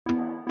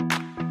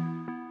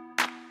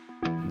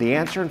The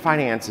answer in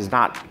finance is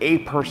not a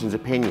person's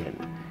opinion.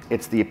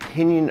 It's the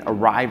opinion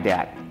arrived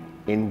at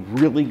in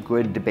really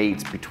good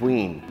debates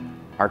between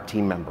our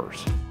team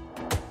members.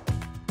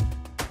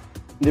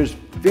 There's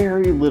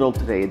very little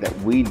today that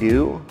we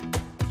do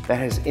that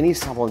has any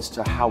semblance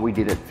to how we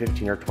did it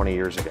 15 or 20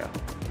 years ago.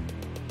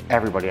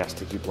 Everybody has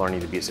to keep learning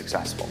to be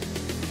successful.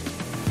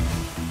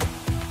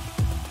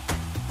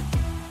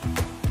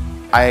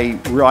 I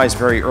realized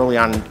very early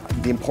on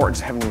the importance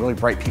of having really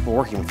bright people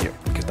working with you,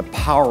 because the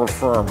power of a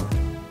firm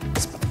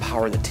is the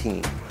power of the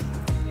team.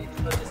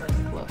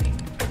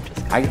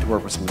 I get to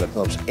work with some of the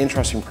most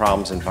interesting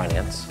problems in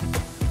finance,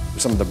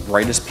 with some of the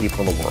brightest people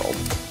in the world,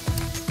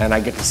 and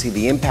I get to see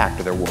the impact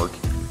of their work,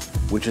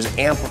 which is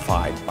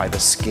amplified by the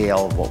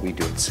scale of what we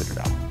do at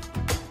Citadel.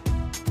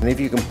 And if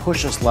you can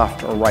push us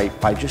left or right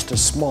by just a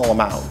small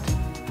amount,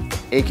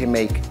 it can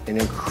make an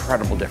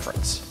incredible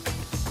difference.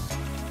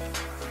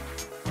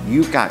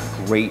 You've got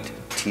great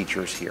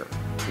teachers here.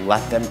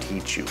 Let them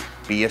teach you.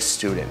 Be a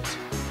student.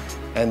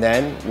 And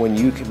then when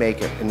you can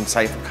make an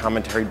insightful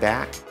commentary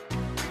back,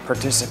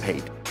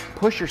 participate.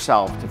 Push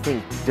yourself to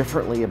think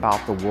differently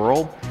about the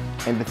world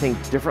and to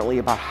think differently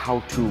about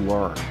how to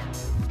learn.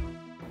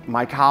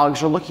 My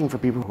colleagues are looking for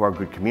people who are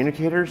good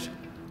communicators,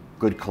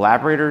 good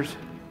collaborators,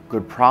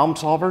 good problem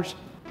solvers,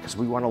 because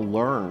we want to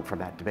learn from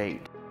that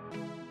debate.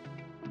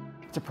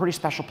 It's a pretty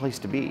special place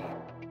to be.